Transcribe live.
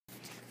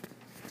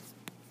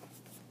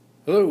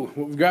Hello,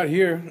 what we've got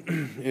here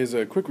is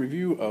a quick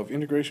review of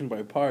integration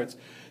by parts,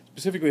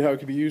 specifically how it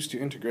can be used to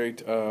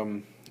integrate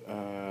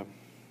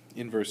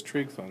inverse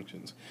trig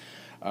functions.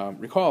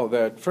 Recall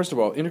that, first of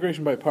all,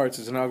 integration by parts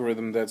is an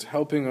algorithm that's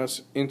helping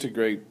us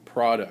integrate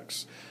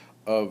products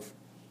of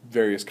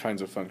various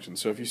kinds of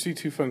functions. So if you see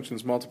two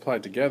functions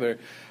multiplied together,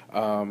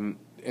 and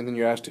then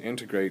you're asked to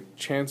integrate,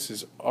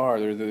 chances are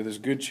there's a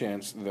good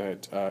chance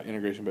that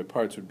integration by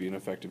parts would be an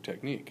effective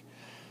technique.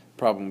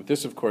 Problem with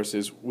this, of course,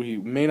 is we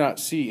may not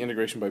see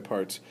integration by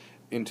parts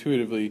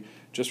intuitively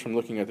just from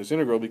looking at this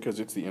integral because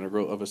it's the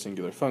integral of a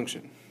singular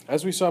function.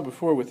 As we saw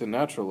before with the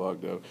natural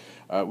log,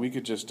 though, we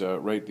could just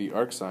write the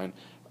arcsin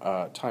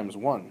times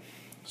 1.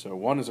 So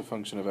 1 is a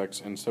function of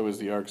x, and so is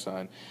the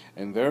arcsin,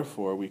 and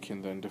therefore we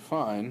can then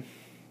define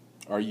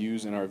our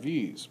u's and our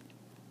v's.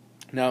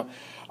 Now,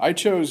 I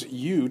chose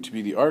u to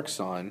be the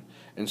arcsin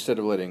instead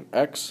of letting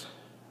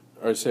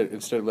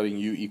instead of letting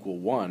u equal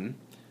 1.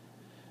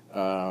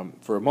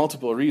 For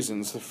multiple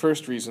reasons. The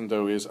first reason,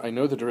 though, is I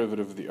know the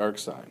derivative of the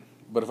arcsin.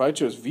 But if I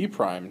chose v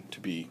prime to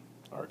be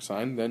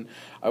arcsin, then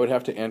I would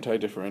have to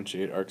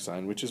anti-differentiate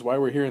arcsin, which is why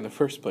we're here in the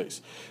first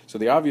place. So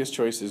the obvious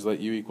choice is let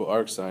u equal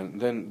arcsin.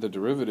 Then the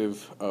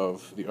derivative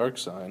of the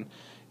arcsin,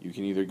 you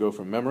can either go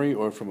from memory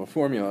or from a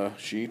formula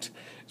sheet,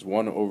 is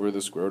 1 over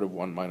the square root of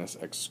 1 minus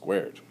x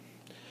squared.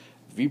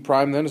 V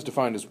prime then is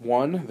defined as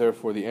 1,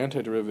 therefore the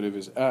antiderivative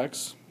is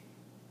x,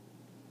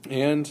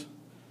 and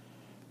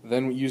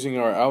then using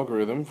our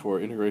algorithm for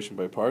integration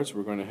by parts,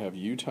 we're going to have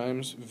u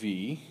times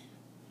v,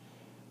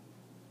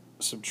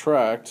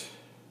 subtract,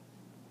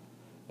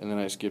 and then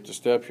I skipped a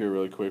step here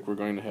really quick, we're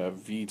going to have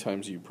v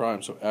times u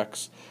prime, so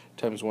x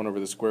times 1 over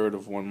the square root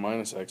of 1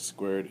 minus x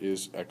squared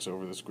is x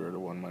over the square root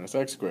of 1 minus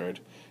x squared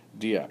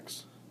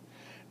dx.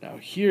 Now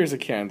here's a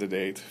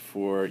candidate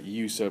for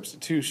u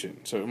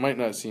substitution. So it might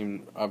not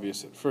seem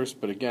obvious at first,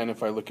 but again,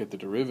 if I look at the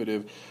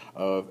derivative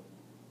of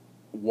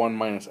 1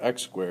 minus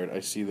x squared,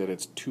 I see that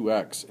it's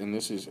 2x, and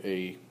this is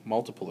a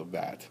multiple of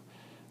that,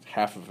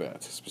 half of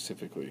that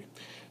specifically.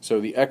 So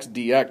the x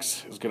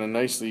dx is going to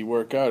nicely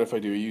work out if I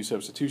do a u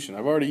substitution.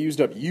 I've already used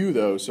up u,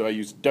 though, so I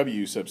use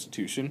w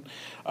substitution.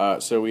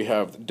 So we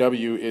have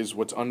w is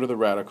what's under the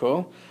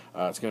radical.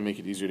 It's going to make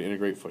it easier to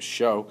integrate for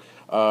show.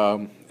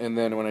 And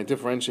then when I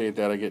differentiate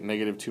that, I get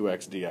negative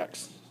 2x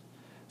dx.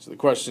 So the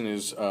question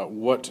is,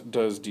 what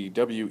does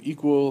dw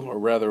equal, or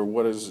rather,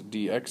 what does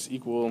dx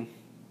equal?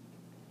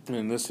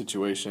 In this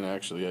situation,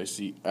 actually, I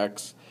see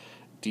x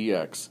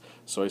dx,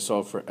 so I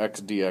solve for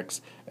x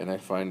dx, and I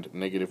find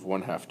negative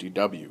 1/2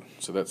 dw.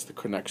 So that's the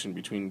connection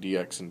between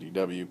dx and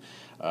dw.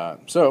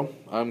 So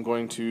I'm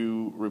going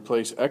to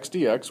replace x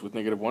dx with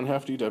negative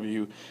 1/2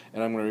 dw,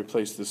 and I'm going to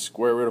replace the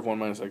square root of 1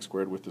 minus x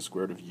squared with the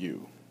square root of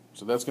u.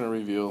 So that's going to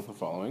reveal the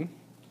following.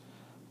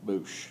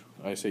 Boosh.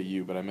 I say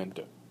u, but I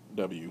meant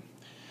w.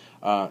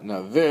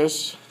 Now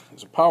this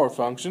is a power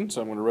function,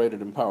 so I'm going to write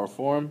it in power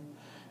form,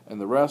 and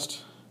the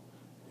rest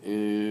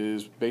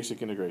is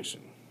basic integration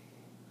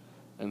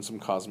and some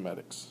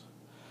cosmetics.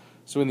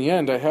 So in the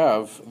end, I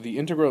have the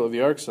integral of the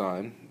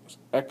arcsin,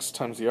 x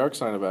times the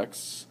arcsin of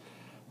x,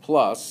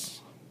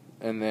 plus,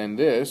 and then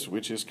this,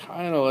 which is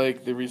kind of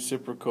like the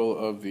reciprocal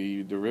of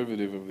the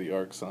derivative of the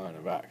arcsin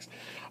of x.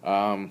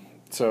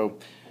 So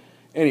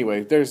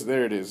anyway, there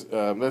it is.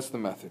 That's the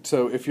method.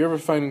 So if you're ever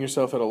finding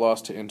yourself at a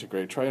loss to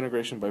integrate, try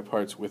integration by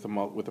parts with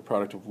a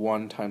product of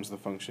 1 times the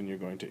function you're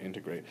going to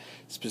integrate.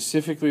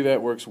 Specifically,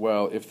 that works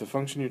well if the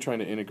function you're trying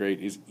to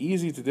integrate is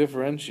easy to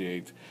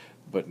differentiate,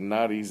 but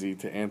not easy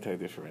to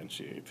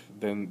anti-differentiate.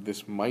 Then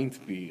this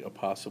might be a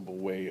possible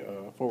way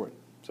forward.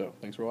 So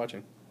thanks for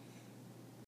watching.